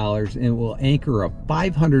 million and will anchor a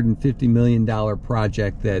 $550 million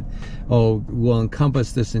project that will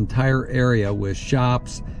encompass this entire area with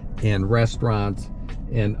shops and restaurants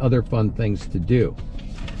and other fun things to do.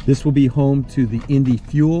 This will be home to the Indy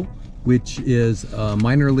Fuel, which is a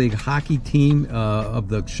minor league hockey team of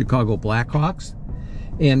the Chicago Blackhawks.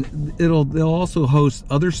 And they'll also host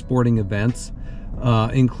other sporting events,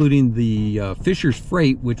 including the Fisher's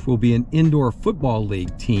Freight, which will be an indoor football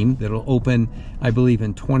league team that'll open, I believe,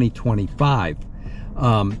 in 2025.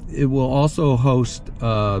 It will also host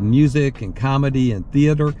music and comedy and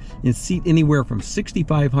theater and seat anywhere from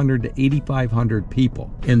 6,500 to 8,500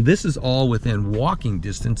 people. And this is all within walking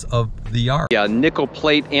distance of the yard. Yeah, Nickel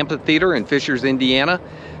Plate Amphitheater in Fishers, Indiana.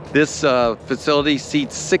 This facility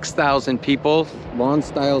seats 6,000 people,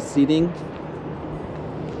 lawn-style seating.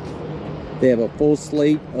 They have a full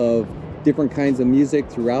slate of different kinds of music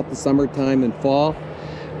throughout the summertime and fall.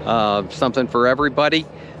 Something for everybody.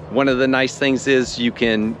 One of the nice things is you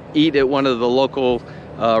can eat at one of the local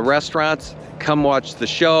restaurants, come watch the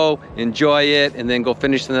show, enjoy it, and then go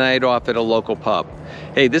finish the night off at a local pub.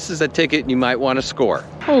 Hey, this is a ticket you might want to score.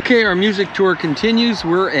 Okay, our music tour continues.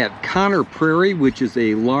 We're at Connor Prairie, which is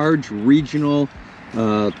a large regional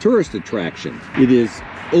tourist attraction. It is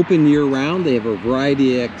open year-round. They have a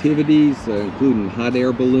variety of activities, including hot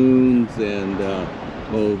air balloons and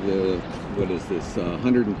what is this,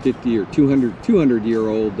 150 or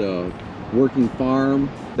 200-year-old working farm.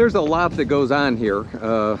 There's a lot that goes on here.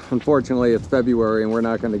 Unfortunately, it's February and we're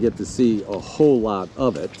not going to get to see a whole lot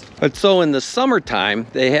of it. But so in the summertime,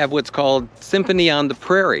 they have what's called Symphony on the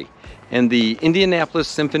Prairie. And the Indianapolis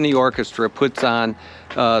Symphony Orchestra puts on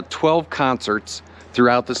 12 concerts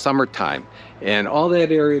throughout the summertime. And all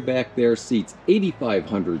that area back there seats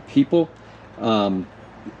 8,500 people.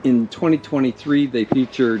 In 2023, they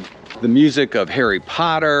featured the music of Harry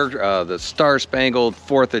Potter, the Star-Spangled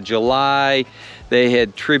 4th of July. They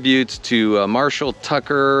had tributes to Marshall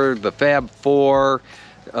Tucker, the Fab Four,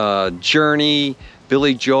 Journey,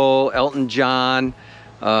 Billy Joel, Elton John.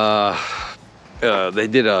 They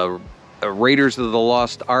did a Raiders of the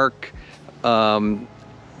Lost Ark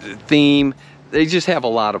theme. They just have a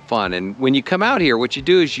lot of fun. And when you come out here, what you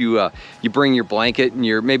do is you bring your blanket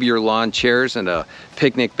and maybe your lawn chairs and a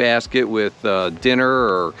picnic basket with dinner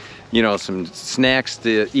or some snacks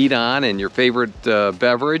to eat on and your favorite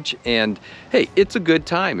beverage. And hey, it's a good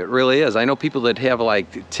time. It really is. I know people that have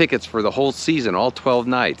like tickets for the whole season, all 12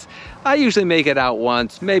 nights. I usually make it out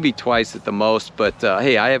once, maybe twice at the most, but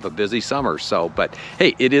hey, I have a busy summer, but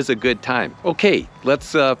hey, it is a good time. Okay,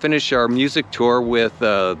 let's finish our music tour with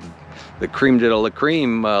the creme de la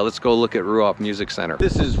creme. Let's go look at Ruoff Music Center.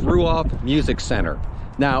 This is Ruoff Music Center.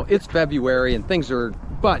 Now, it's February and things are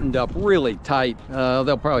buttoned up really tight.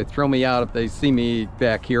 They'll probably throw me out if they see me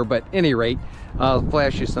back here, but at any rate, I'll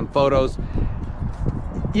flash you some photos.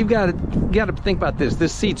 you've got to think about this.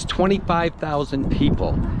 This seats 25,000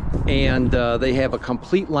 people, and they have a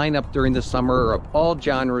complete lineup during the summer of all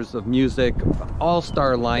genres of music,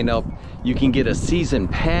 all-star lineup. You can get a season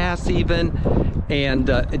pass even, and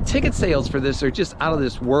ticket sales for this are just out of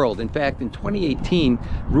this world. In fact, in 2018,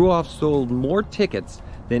 Ruoff sold more tickets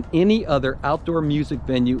than any other outdoor music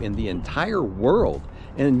venue in the entire world.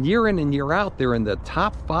 And year in and year out, they're in the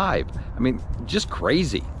top 5. I mean, just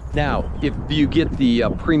crazy. Now, if you get the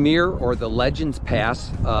Premier or the Legends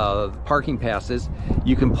Pass, parking passes,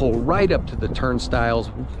 you can pull right up to the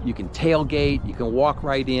turnstiles. You can tailgate, you can walk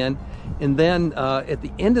right in. And then at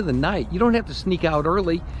the end of the night, you don't have to sneak out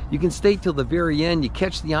early. You can stay till the very end. You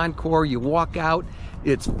catch the encore, you walk out.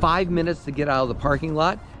 It's 5 minutes to get out of the parking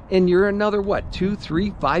lot. And you're another, what, 2,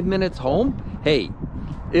 3, 5 minutes home? Hey,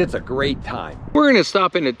 it's a great time. We're gonna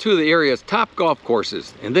stop in at 2 of the area's top golf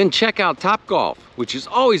courses and then check out Top Golf, which is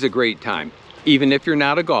always a great time, even if you're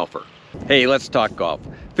not a golfer. Hey, let's talk golf.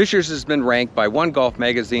 Fisher's has been ranked by one golf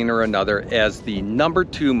magazine or another as the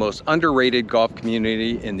 #2 most underrated golf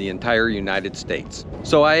community in the entire United States.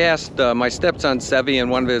 So I asked my stepson Sevi and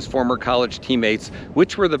one of his former college teammates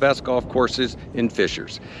which were the best golf courses in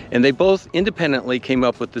Fisher's. And they both independently came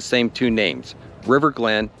up with the same 2 names, River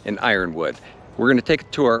Glen and Ironwood. We're going to take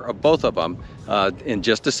a tour of both of them in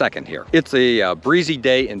just a second here. It's a breezy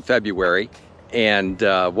day in February, and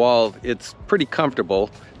while it's pretty comfortable,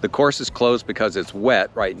 the course is closed because it's wet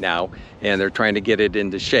right now and they're trying to get it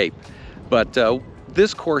into shape. But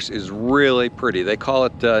this course is really pretty. They call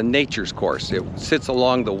it Nature's Course. It sits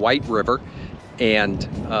along the White River, and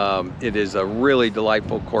it is a really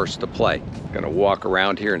delightful course to play. Gonna walk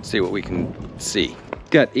around here and see what we can see.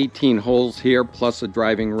 Got 18 holes here plus a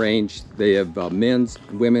driving range. They have men's,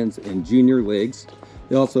 women's, and junior leagues.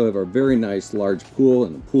 They also have a very nice large pool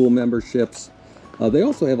and pool memberships. They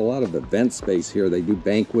also have a lot of event space here. They do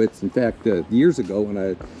banquets. In fact, years ago when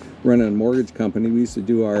I ran a mortgage company, we used to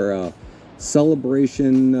do our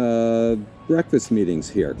celebration breakfast meetings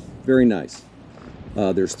here. Very nice.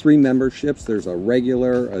 There's 3 memberships. There's a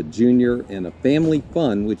regular, a junior, and a family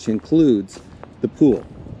fun, which includes the pool.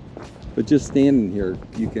 But just standing here,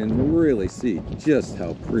 you can really see just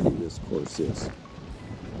how pretty this course is.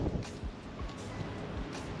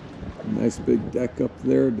 Nice big deck up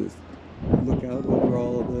there to look out over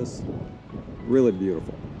all of this. Really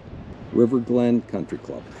beautiful. River Glen Country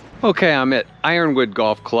Club. Okay, I'm at Ironwood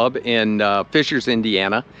Golf Club in Fishers,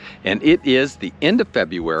 Indiana, and it is the end of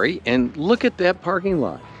February, and look at that parking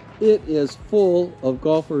lot. It is full of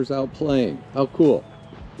golfers out playing. How cool.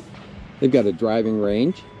 They've got a driving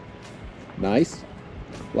range. Nice.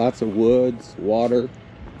 Lots of woods, water.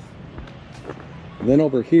 And then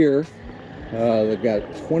over here, they've got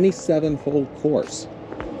 27-hole course.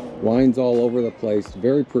 Lines all over the place.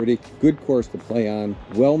 Very pretty. Good course to play on.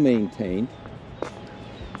 Well maintained.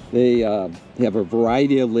 They have a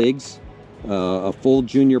variety of leagues. A full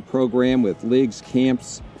junior program with leagues,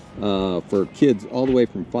 camps for kids all the way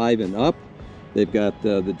from 5 and up. They've got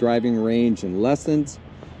the driving range and lessons.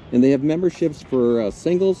 And they have memberships for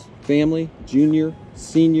singles, family, junior,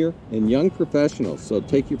 senior, and young professionals. So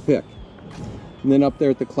take your pick. And then up there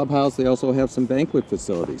at the clubhouse, they also have some banquet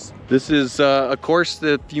facilities. This is a course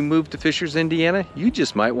that if you move to Fishers, Indiana, you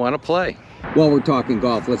just might want to play. While we're talking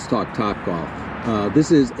golf, let's talk Top Golf.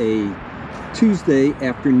 This is a Tuesday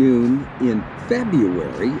afternoon in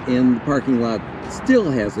February, and the parking lot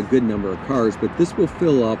still has a good number of cars, but this will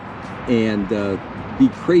fill up and be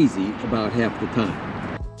crazy about half the time.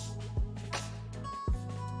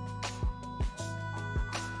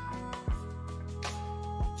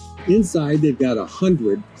 Inside, they've got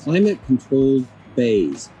 100 climate-controlled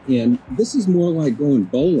bays, and this is more like going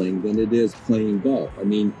bowling than it is playing golf. I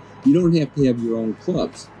mean, you don't have to have your own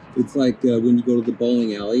clubs. It's like when you go to the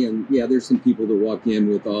bowling alley, and yeah, there's some people that walk in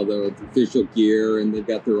with all the official gear, and they've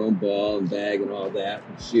got their own ball and bag and all that,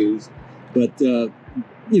 and shoes. But, you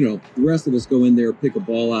know, the rest of us go in there, pick a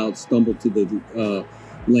ball out, stumble to the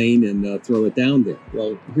lane, and throw it down there.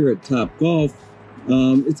 Well, here at Top Golf,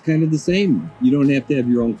 it's kind of the same. You don't have to have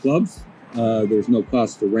your own clubs. There's no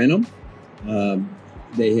cost to rent them.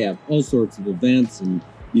 They have all sorts of events, and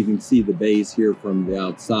you can see the bays here from the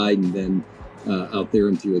outside, and then out there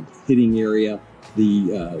into a hitting area.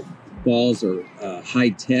 The balls are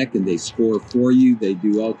high-tech, and they score for you. They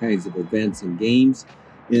do all kinds of events and games.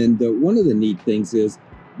 And one of the neat things is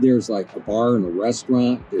there's like a bar and a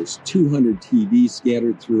restaurant. There's 200 TVs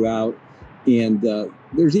scattered throughout. And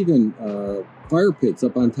there's even fire pits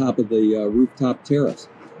up on top of the rooftop terrace.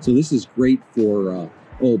 So this is great for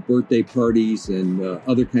birthday parties and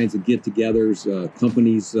other kinds of get-togethers.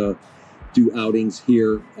 Companies do outings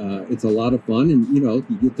here. It's a lot of fun, and you know,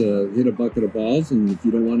 you get to hit a bucket of balls, and if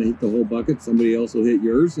you don't want to hit the whole bucket, somebody else will hit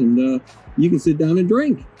yours, and you can sit down and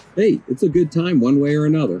drink. Hey, it's a good time one way or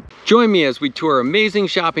another. Join me as we tour amazing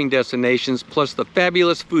shopping destinations plus the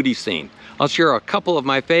fabulous foodie scene. I'll share a couple of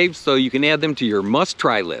my faves so you can add them to your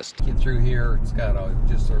must-try list. Get through here, it's got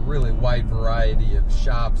just a really wide variety of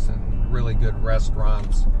shops and really good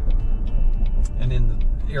restaurants, and in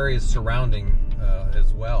the areas surrounding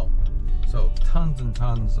as well. So tons and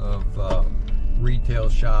tons of retail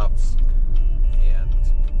shops and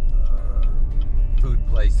food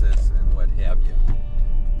places and what have you.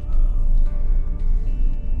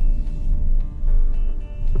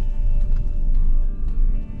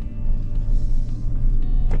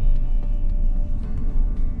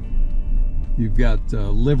 You've got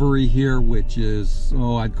Livery here, which is,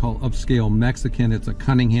 I'd call upscale Mexican. It's a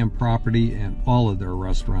Cunningham property, and all of their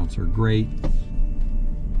restaurants are great.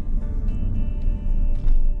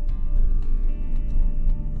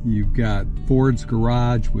 You've got Ford's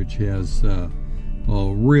Garage, which has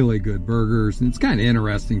really good burgers. And it's kind of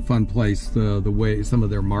interesting, fun place, the way some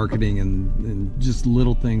of their marketing and just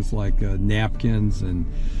little things like napkins and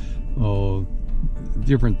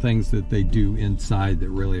different things that they do inside that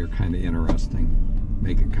really are kind of interesting,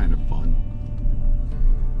 make it kind of fun.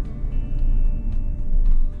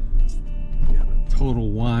 You got a Total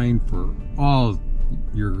Wine for all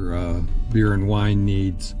your beer and wine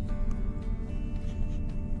needs.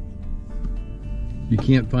 If you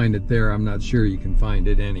can't find it there, I'm not sure you can find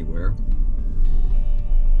it anywhere.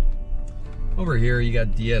 Over here you got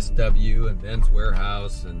DSW and Men's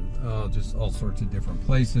Warehouse and just all sorts of different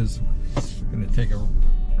places. We're going to take a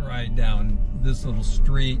ride down this little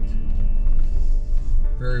street.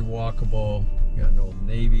 Very walkable. Got an Old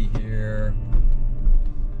Navy here.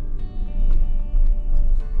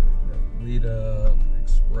 Got Lita,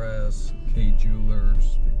 Express, K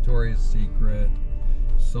Jewelers, Victoria's Secret,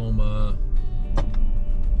 Soma.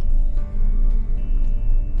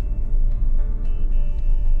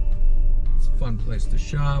 Fun place to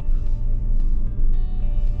shop.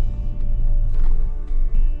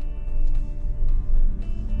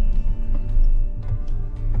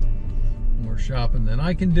 More shopping than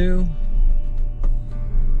I can do.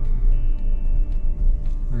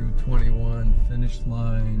 Route 21 finish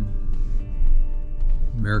line.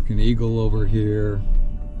 American Eagle over here.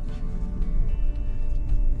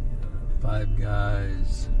 Five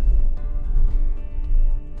Guys.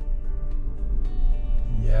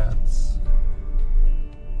 Yats.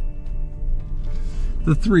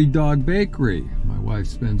 The Three Dog Bakery. My wife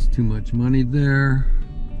spends too much money there.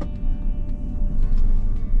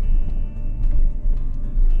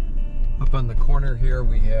 Up on the corner here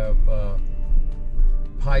we have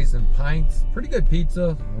Pies and Pints. Pretty good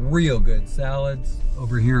pizza, real good salads.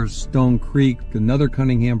 Over here is Stone Creek, another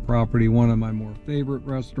Cunningham property, one of my more favorite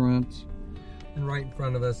restaurants. And right in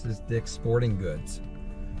front of us is Dick's Sporting Goods.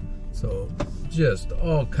 So just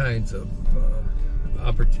all kinds of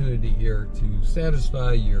opportunity here to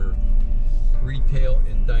satisfy your retail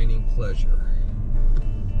and dining pleasure.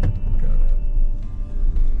 Got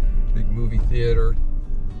a big movie theater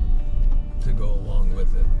to go along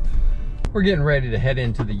with it. We're getting ready to head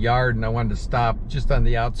into the yard, and I wanted to stop just on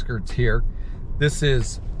the outskirts here. This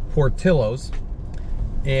is Portillo's,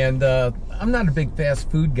 and I'm not a big fast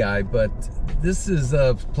food guy, but this is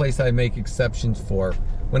a place I make exceptions for.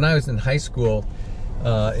 When I was in high school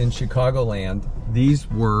in Chicagoland, these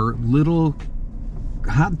were little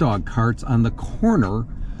hot dog carts on the corner,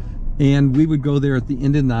 and we would go there at the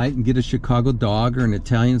end of the night and get a Chicago dog or an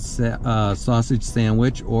Italian sausage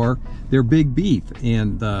sandwich or their big beef.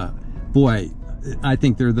 And boy, I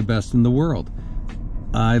think they're the best in the world.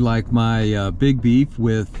 I like my big beef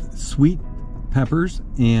with sweet peppers,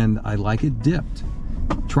 and I like it dipped.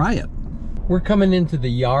 Try it. We're coming into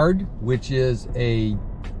the yard, which is a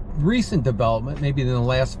recent development, maybe in the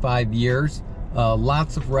last 5 years.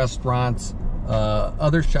 Lots of restaurants,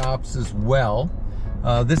 other shops as well.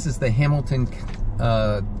 This is the Hamilton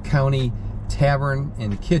County Tavern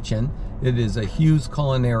and Kitchen. It is a Hughes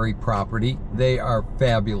Culinary property. They are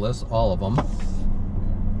fabulous, all of them.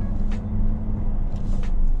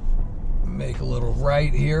 Make a little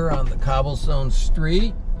right here on the cobblestone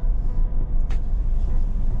street.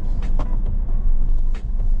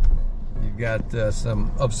 You've got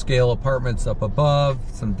some upscale apartments up above,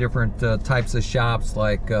 some different types of shops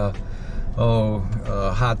like hot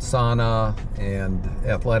sauna and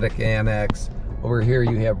athletic annex. Over here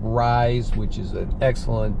you have Rise, which is an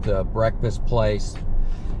excellent breakfast place.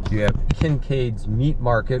 You have Kincaid's Meat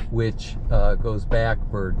Market, which goes back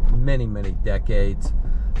for many, many decades.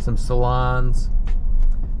 Some salons.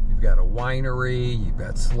 You've You've got a winery, you've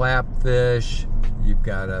got Slapfish, you've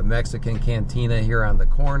got a Mexican cantina here on the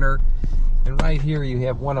corner. And right here you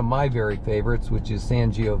have one of my very favorites, which is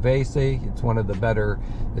Sangiovese. It's one of the better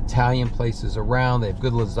Italian places around. They have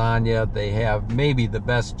good lasagna. They have maybe the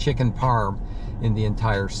best chicken parm in the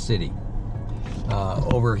entire city.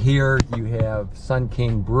 Over here you have Sun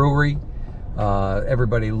King Brewery.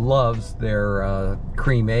 Everybody loves their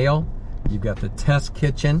cream ale. You've got the Test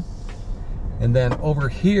Kitchen. And then over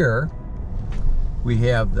here we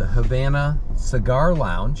have the Havana Cigar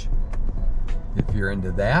Lounge, if you're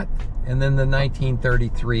into that. And then the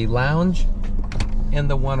 1933 Lounge and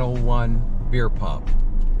the 101 Beer Pub.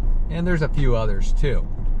 And there's a few others too.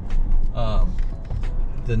 The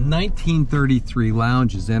 1933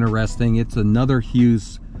 Lounge is interesting. It's another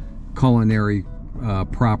Hughes culinary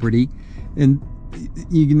property. And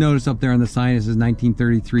you can notice up there on the sign it says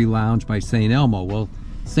 1933 Lounge by St. Elmo. Well,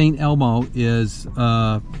 St. Elmo is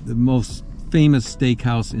the most famous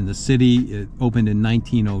steakhouse in the city. It opened in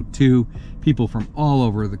 1902. People from all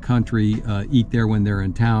over the country eat there when they're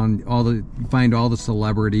in town. You find all the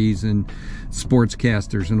celebrities and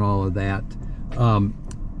sportscasters and all of that.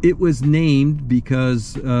 It was named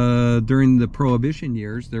because during the Prohibition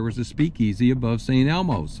years there was a speakeasy above St.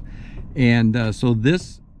 Elmo's, and so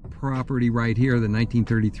this property right here, the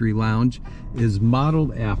 1933 Lounge, is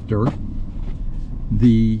modeled after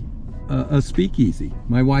a speakeasy.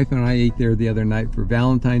 My wife and I ate there the other night for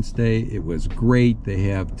Valentine's Day. It was great. They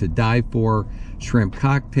have to die for shrimp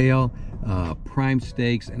cocktail, prime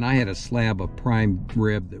steaks, and I had a slab of prime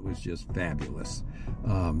rib that was just fabulous.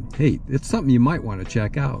 Hey, it's something you might want to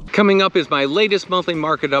check out. Coming up is my latest monthly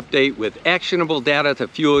market update with actionable data to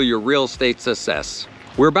fuel your real estate success.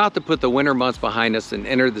 We're about to put the winter months behind us and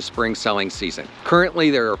enter the spring selling season.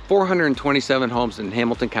 Currently, there are 427 homes in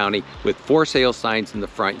Hamilton County with for sale signs in the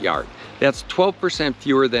front yard. That's 12%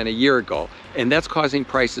 fewer than a year ago, and that's causing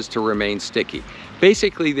prices to remain sticky.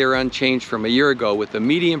 Basically, they're unchanged from a year ago, with the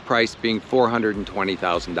median price being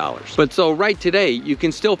 $420,000. But so right today, you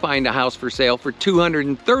can still find a house for sale for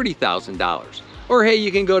 $230,000. Or hey,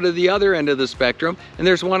 you can go to the other end of the spectrum, and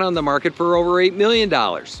there's one on the market for over $8 million.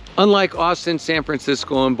 Unlike Austin, San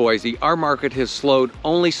Francisco, and Boise, our market has slowed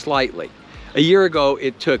only slightly. A year ago,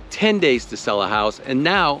 it took 10 days to sell a house, and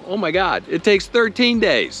now, oh my God, it takes 13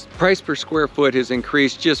 days. Price per square foot has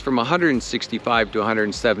increased just from $165 to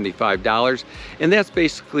 $175, and that's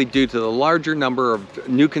basically due to the larger number of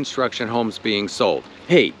new construction homes being sold.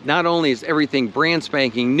 Hey, not only is everything brand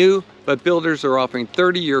spanking new, but builders are offering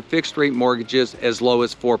 30-year fixed rate mortgages as low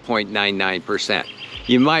as 4.99%.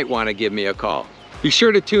 You might want to give me a call. Be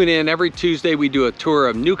sure to tune in. Every Tuesday we do a tour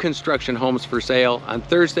of new construction homes for sale. On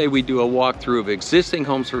Thursday we do a walkthrough of existing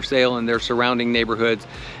homes for sale in their surrounding neighborhoods.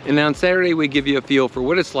 And on Saturday we give you a feel for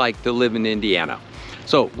what it's like to live in Indiana.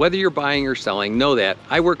 So whether you're buying or selling, know that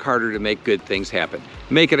I work harder to make good things happen.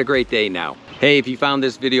 Make it a great day now. Hey, if you found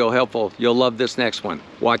this video helpful, you'll love this next one.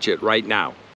 Watch it right now.